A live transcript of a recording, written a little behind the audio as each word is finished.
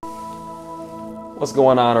What's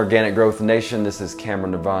going on, Organic Growth Nation? This is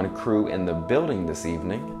Cameron Devon crew in the building this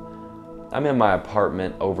evening. I'm in my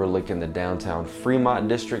apartment overlooking the downtown Fremont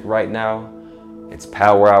district right now. It's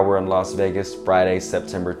Power Hour in Las Vegas, Friday,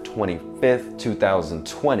 September 25th,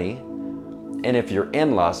 2020. And if you're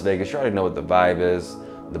in Las Vegas, you already know what the vibe is.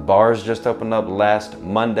 The bars just opened up last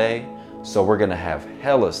Monday, so we're gonna have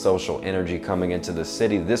hella social energy coming into the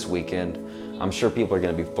city this weekend. I'm sure people are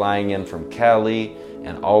gonna be flying in from Cali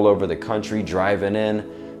and all over the country, driving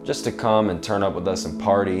in just to come and turn up with us and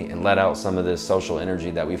party and let out some of this social energy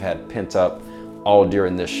that we've had pent up all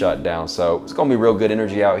during this shutdown. So it's gonna be real good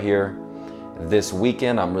energy out here this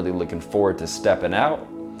weekend. I'm really looking forward to stepping out.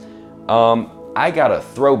 I got a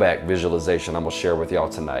throwback visualization I'm gonna share with y'all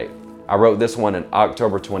tonight. I wrote this one in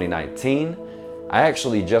October 2019. I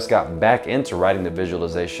actually just got back into writing the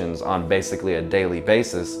visualizations on basically a daily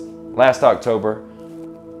basis last October.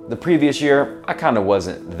 The previous year, I kind of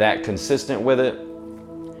wasn't that consistent with it.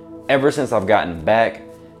 Ever since I've gotten back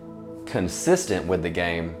consistent with the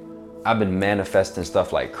game, I've been manifesting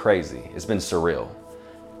stuff like crazy. It's been surreal.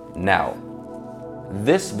 Now,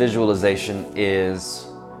 this visualization is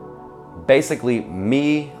basically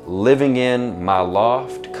me living in my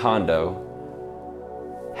loft condo,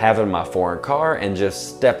 having my foreign car, and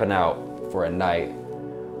just stepping out for a night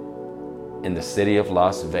in the city of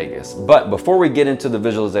Las Vegas. But before we get into the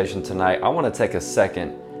visualization tonight, I want to take a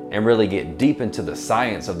second and really get deep into the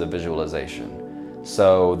science of the visualization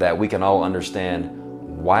so that we can all understand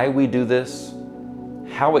why we do this.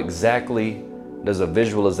 How exactly does a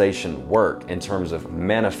visualization work in terms of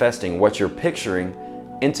manifesting what you're picturing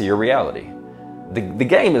into your reality? The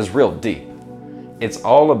game is real deep. It's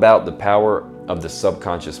all about the power of the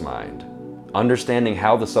subconscious mind. Understanding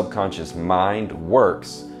how the subconscious mind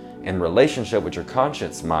works in relationship with your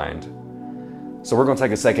conscious mind. So we're gonna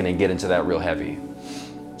take a second and get into that real heavy.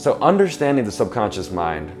 So understanding the subconscious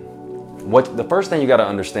mind, the first thing you gotta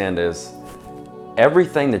understand is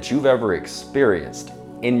everything that you've ever experienced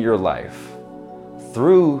in your life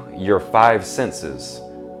through your five senses,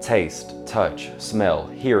 taste, touch, smell,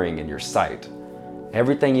 hearing, and your sight,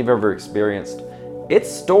 everything you've ever experienced,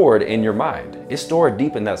 it's stored in your mind. It's stored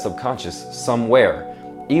deep in that subconscious somewhere.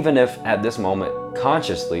 Even if at this moment,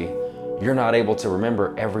 consciously, you're not able to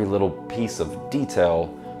remember every little piece of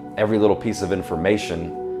detail, every little piece of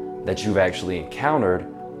information that you've actually encountered,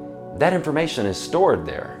 that information is stored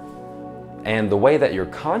there. And the way that your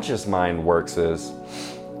conscious mind works is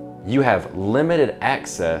you have limited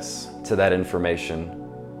access to that information,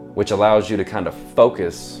 which allows you to kind of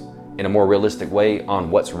focus in a more realistic way on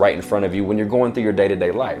what's right in front of you when you're going through your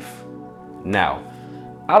day-to-day life. Now,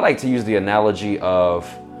 I like to use the analogy of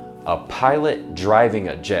a pilot driving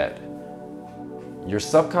a jet. Your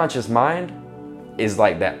subconscious mind is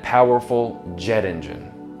like that powerful jet engine,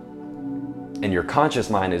 and your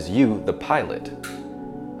conscious mind is you, the pilot,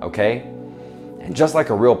 okay? And just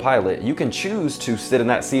like a real pilot, you can choose to sit in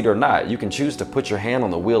that seat or not. You can choose to put your hand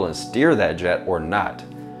on the wheel and steer that jet or not.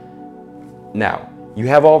 Now, you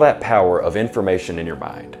have all that power of information in your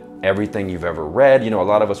mind. Everything you've ever read. You know, a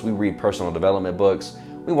lot of us, we read personal development books.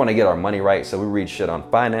 We want to get our money right, so we read shit on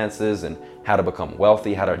finances and how to become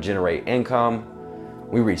wealthy, how to generate income.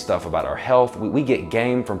 We read stuff about our health. We get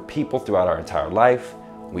game from people throughout our entire life.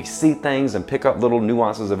 We see things and pick up little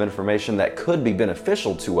nuances of information that could be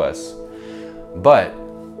beneficial to us. But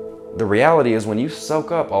the reality is when you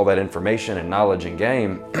soak up all that information and knowledge and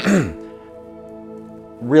game,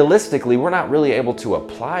 realistically, we're not really able to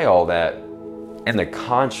apply all that in the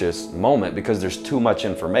conscious moment because there's too much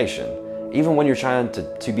information. Even when you're trying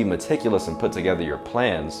to be meticulous and put together your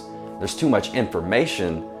plans, there's too much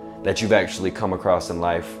information that you've actually come across in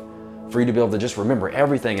life for you to be able to just remember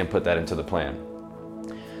everything and put that into the plan.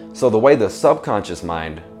 So the way the subconscious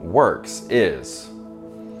mind works is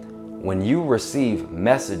when you receive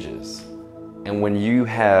messages and when you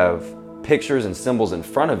have pictures and symbols in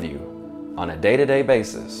front of you on a day-to-day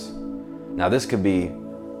basis. Now this could be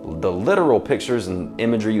the literal pictures and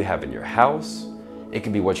imagery you have in your house. It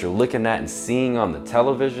could be what you're looking at and seeing on the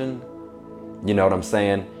television. You know what I'm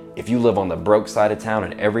saying? If you live on the broke side of town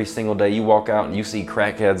and every single day you walk out and you see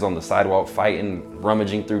crackheads on the sidewalk fighting,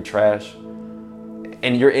 rummaging through trash,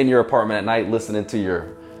 and you're in your apartment at night listening to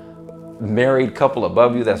your married couple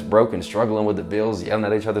above you that's broke and struggling with the bills, yelling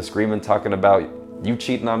at each other, screaming, talking about you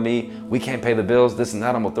cheating on me, we can't pay the bills, this and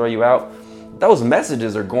that, I'm gonna throw you out. Those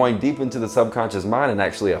messages are going deep into the subconscious mind and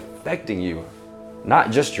actually affecting you.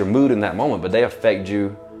 Not just your mood in that moment, but they affect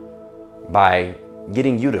you by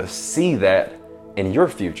getting you to see that in your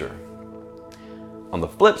future. On the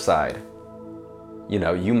flip side, you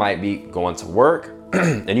know, you might be going to work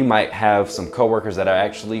And you might have some coworkers that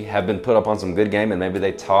actually have been put up on some good game, and maybe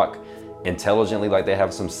they talk intelligently, like they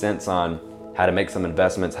have some sense on how to make some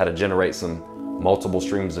investments, how to generate some multiple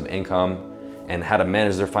streams of income, and how to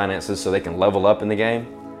manage their finances so they can level up in the game.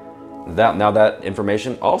 Now that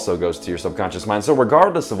information also goes to your subconscious mind. So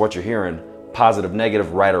regardless of what you're hearing, positive,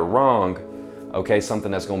 negative, right or wrong, okay,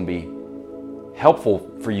 something that's going to be helpful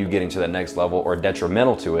for you getting to that next level or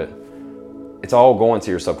detrimental to it, it's all going to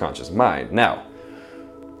your subconscious mind. Now,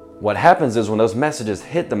 what happens is when those messages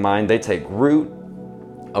hit the mind, they take root.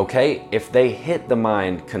 Okay, if they hit the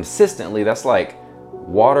mind consistently, that's like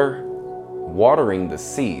watering the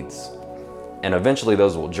seeds. And eventually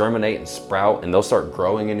those will germinate and sprout, and they'll start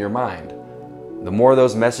growing in your mind. The more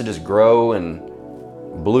those messages grow and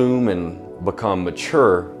bloom and become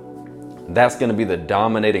mature, that's going to be the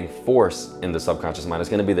dominating force in the subconscious mind.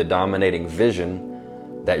 It's going to be the dominating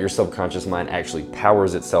vision that your subconscious mind actually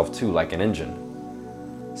powers itself to, like an engine.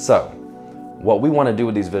 So what we want to do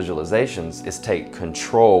with these visualizations is take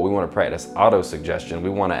control. We want to practice auto-suggestion. We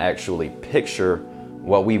want to actually picture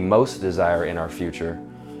what we most desire in our future.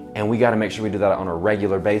 And we got to make sure we do that on a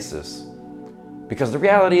regular basis. Because the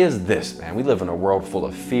reality is this, man, we live in a world full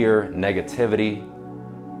of fear, negativity,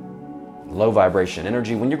 low vibration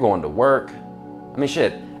energy. When you're going to work, I mean,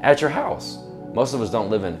 shit, at your house. Most of us don't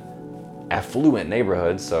live in affluent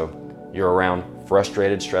neighborhoods, so you're around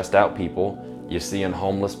frustrated, stressed out people. You're seeing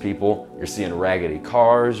homeless people, you're seeing raggedy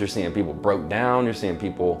cars, you're seeing people broke down, you're seeing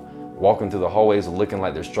people walking through the hallways looking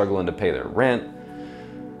like they're struggling to pay their rent.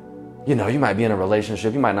 You know, you might be in a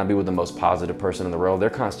relationship, you might not be with the most positive person in the world. They're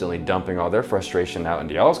constantly dumping all their frustration out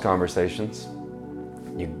into y'all's conversations.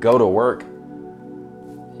 You go to work,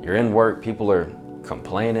 you're in work, people are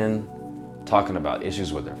complaining, talking about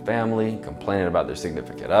issues with their family, complaining about their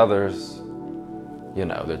significant others. You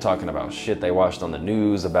know, they're talking about shit they watched on the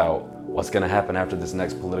news about what's going to happen after this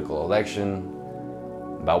next political election,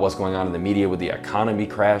 about what's going on in the media with the economy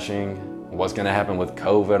crashing, what's going to happen with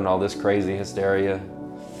COVID and all this crazy hysteria.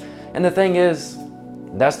 And the thing is,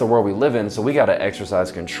 that's the world we live in, so we got to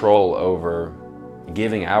exercise control over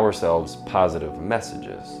giving ourselves positive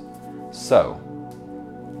messages. So,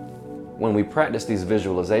 when we practice these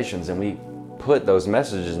visualizations and we put those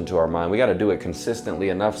messages into our mind, we got to do it consistently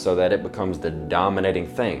enough so that it becomes the dominating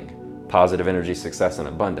thing: positive energy, success, and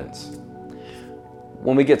abundance.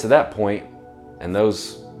 When we get to that point and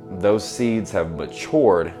those seeds have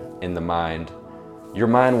matured in the mind, your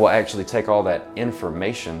mind will actually take all that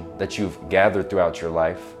information that you've gathered throughout your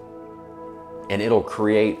life, and it'll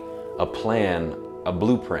create a plan, a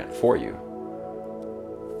blueprint for you.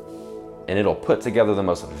 And it'll put together the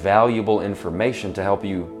most valuable information to help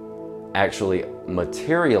you actually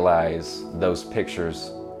materialize those pictures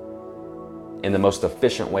in the most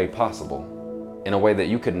efficient way possible, in a way that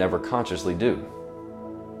you could never consciously do.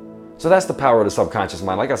 So that's the power of the subconscious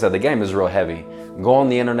mind. Like I said, the game is real heavy. Go on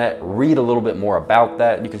the internet, read a little bit more about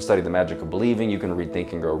that. You can study The Magic of Believing. You can read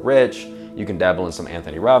Think and Grow Rich. You can dabble in some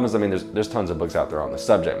Anthony Robbins. I mean, there's tons of books out there on the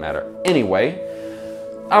subject matter. Anyway,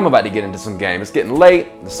 I'm about to get into some game. It's getting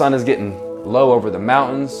late. The sun is getting low over the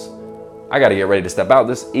mountains. I got to get ready to step out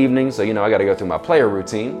this evening. So, I got to go through my player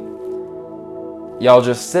routine. Y'all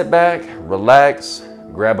just sit back, relax,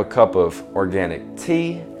 grab a cup of organic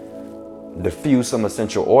tea, diffuse some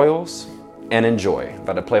essential oils, and enjoy.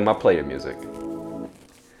 About to play my player music.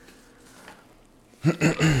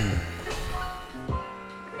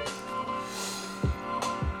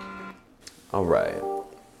 All right.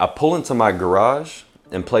 I pull into my garage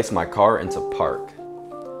and place my car into park.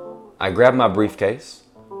 I grab my briefcase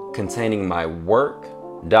containing my work,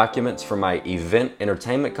 documents for my event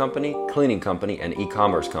entertainment company, cleaning company, and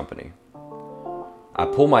e-commerce company. I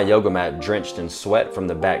pull my yoga mat drenched in sweat from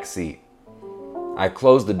the back seat. I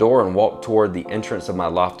close the door and walk toward the entrance of my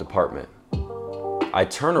loft apartment. I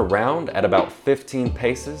turn around at about 15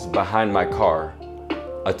 paces behind my car,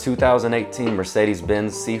 a 2018 Mercedes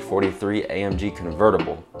C AMG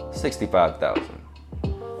Convertible,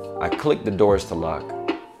 $65,000. I click the doors to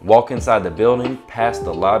lock, walk inside the building, past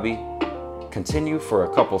the lobby, continue for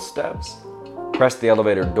a couple steps, press the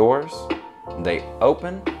elevator doors, they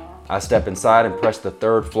open, I step inside and press the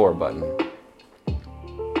third floor button.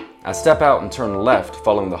 I step out and turn left,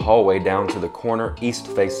 following the hallway down to the corner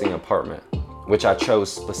east-facing apartment, which I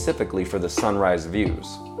chose specifically for the sunrise views.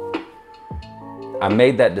 I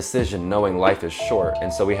made that decision knowing life is short,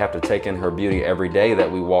 and so we have to take in her beauty every day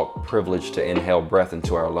that we walk privileged to inhale breath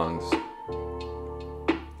into our lungs.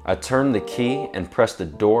 I turn the key and press the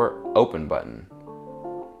door open button.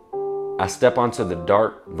 I step onto the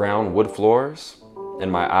dark brown wood floors,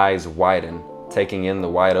 and my eyes widen, taking in the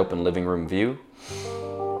wide open living room view.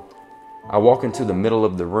 I walk into the middle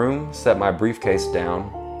of the room, set my briefcase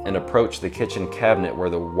down, and approach the kitchen cabinet where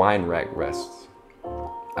the wine rack rests.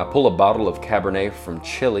 I pull a bottle of Cabernet from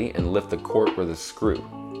Chile and lift the cork with a screw.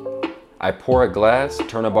 I pour a glass,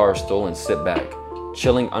 turn a bar stool, and sit back,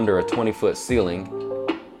 chilling under a 20-foot ceiling.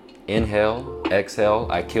 Inhale, exhale,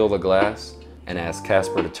 I kill the glass and ask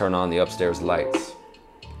Casper to turn on the upstairs lights.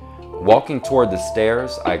 Walking toward the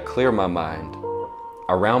stairs, I clear my mind.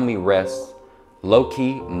 Around me rests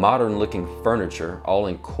low-key, modern-looking furniture, all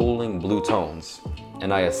in cooling blue tones,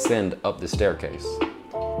 and I ascend up the staircase.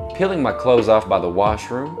 Peeling my clothes off by the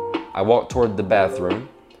washroom, I walk toward the bathroom.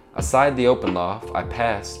 Aside the open loft, I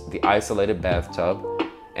pass the isolated bathtub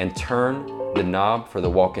and turn the knob for the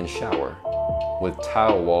walk-in shower with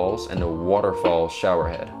tile walls and a waterfall shower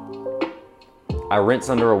head. I rinse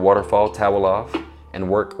under a waterfall towel off and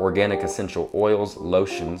work organic essential oils,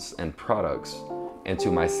 lotions, and products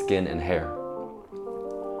into my skin and hair.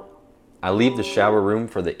 I leave the shower room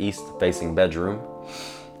for the east-facing bedroom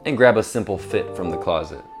and grab a simple fit from the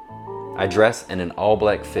closet. I dress in an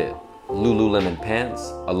all-black fit, Lululemon pants,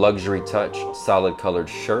 a luxury touch, solid-colored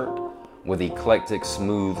shirt with eclectic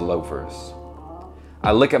smooth loafers.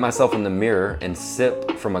 I look at myself in the mirror and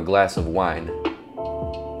sip from a glass of wine.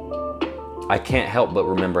 I can't help but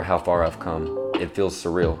remember how far I've come. It feels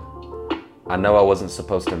surreal. I know I wasn't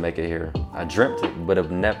supposed to make it here. I dreamt it,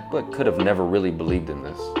 but could have never really believed in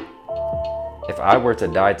this. If I were to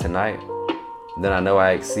die tonight, then I know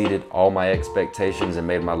I exceeded all my expectations and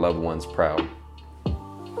made my loved ones proud.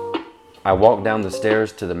 I walk down the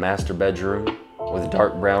stairs to the master bedroom with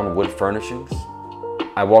dark brown wood furnishings.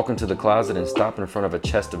 I walk into the closet and stop in front of a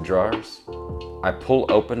chest of drawers. I pull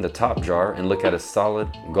open the top jar and look at a solid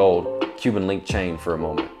gold Cuban link chain for a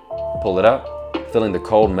moment. Pull it up, feeling the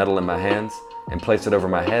cold metal in my hands, and place it over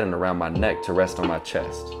my head and around my neck to rest on my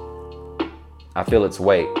chest. I feel its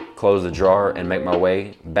weight, close the drawer, and make my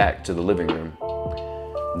way back to the living room.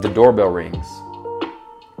 The doorbell rings.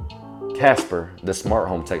 Casper, the smart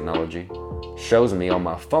home technology, shows me on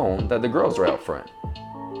my phone that the girls are out front.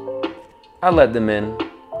 I let them in,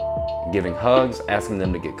 giving hugs, asking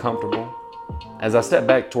them to get comfortable. As I step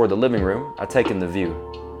back toward the living room, I take in the view.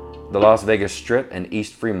 The Las Vegas Strip and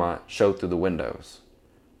East Fremont show through the windows.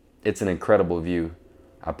 It's an incredible view.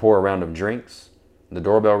 I pour a round of drinks. The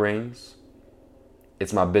doorbell rings.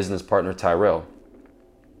 It's my business partner, Tyrell.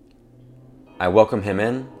 I welcome him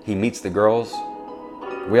in. He meets the girls.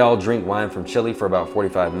 We all drink wine from Chile for about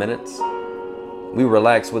 45 minutes. We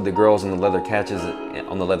relax with the girls on the leather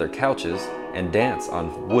couches and dance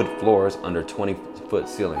on wood floors under 20-foot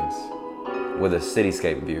ceilings with a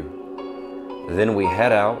cityscape view. Then we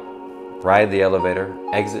head out, ride the elevator,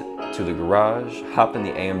 exit to the garage, hop in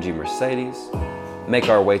the AMG Mercedes, make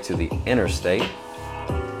our way to the interstate,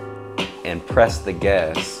 and press the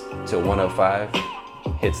gas till 105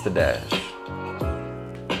 hits the dash.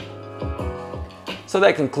 So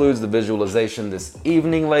that concludes the visualization this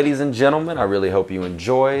evening, ladies and gentlemen. I really hope you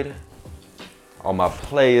enjoyed. All my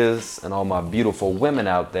players and all my beautiful women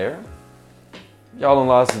out there. Y'all in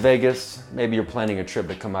Las Vegas, maybe you're planning a trip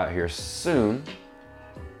to come out here soon.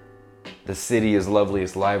 The city is lovely,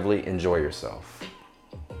 it's lively. Enjoy yourself.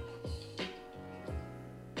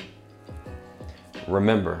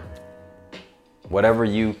 Remember, whatever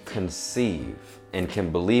you conceive and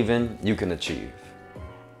can believe in, you can achieve.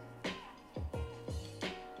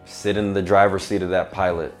 Sit in the driver's seat of that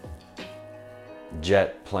pilot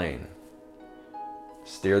jet plane.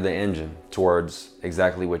 Steer the engine towards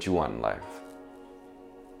exactly what you want in life.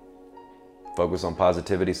 Focus on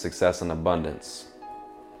positivity, success, and abundance.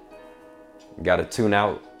 You gotta tune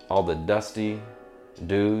out all the dusty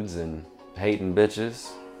dudes and hating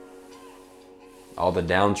bitches. All the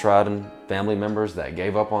downtrodden family members that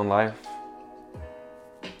gave up on life.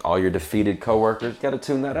 All your defeated coworkers, you gotta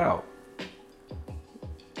tune that out.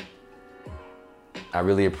 I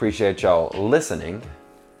really appreciate y'all listening.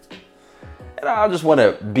 And I just want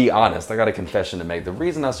to be honest. I got a confession to make. The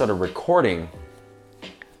reason I started recording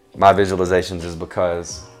my visualizations is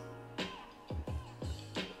because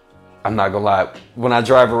I'm not gonna lie, when I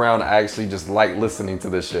drive around, I actually just like listening to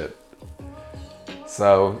this shit.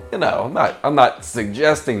 So, you know, I'm not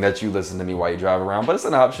suggesting that you listen to me while you drive around, but it's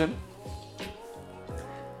an option.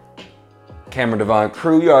 Cameron Devon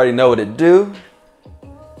crew, you already know what it do.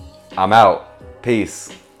 I'm out.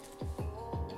 Peace.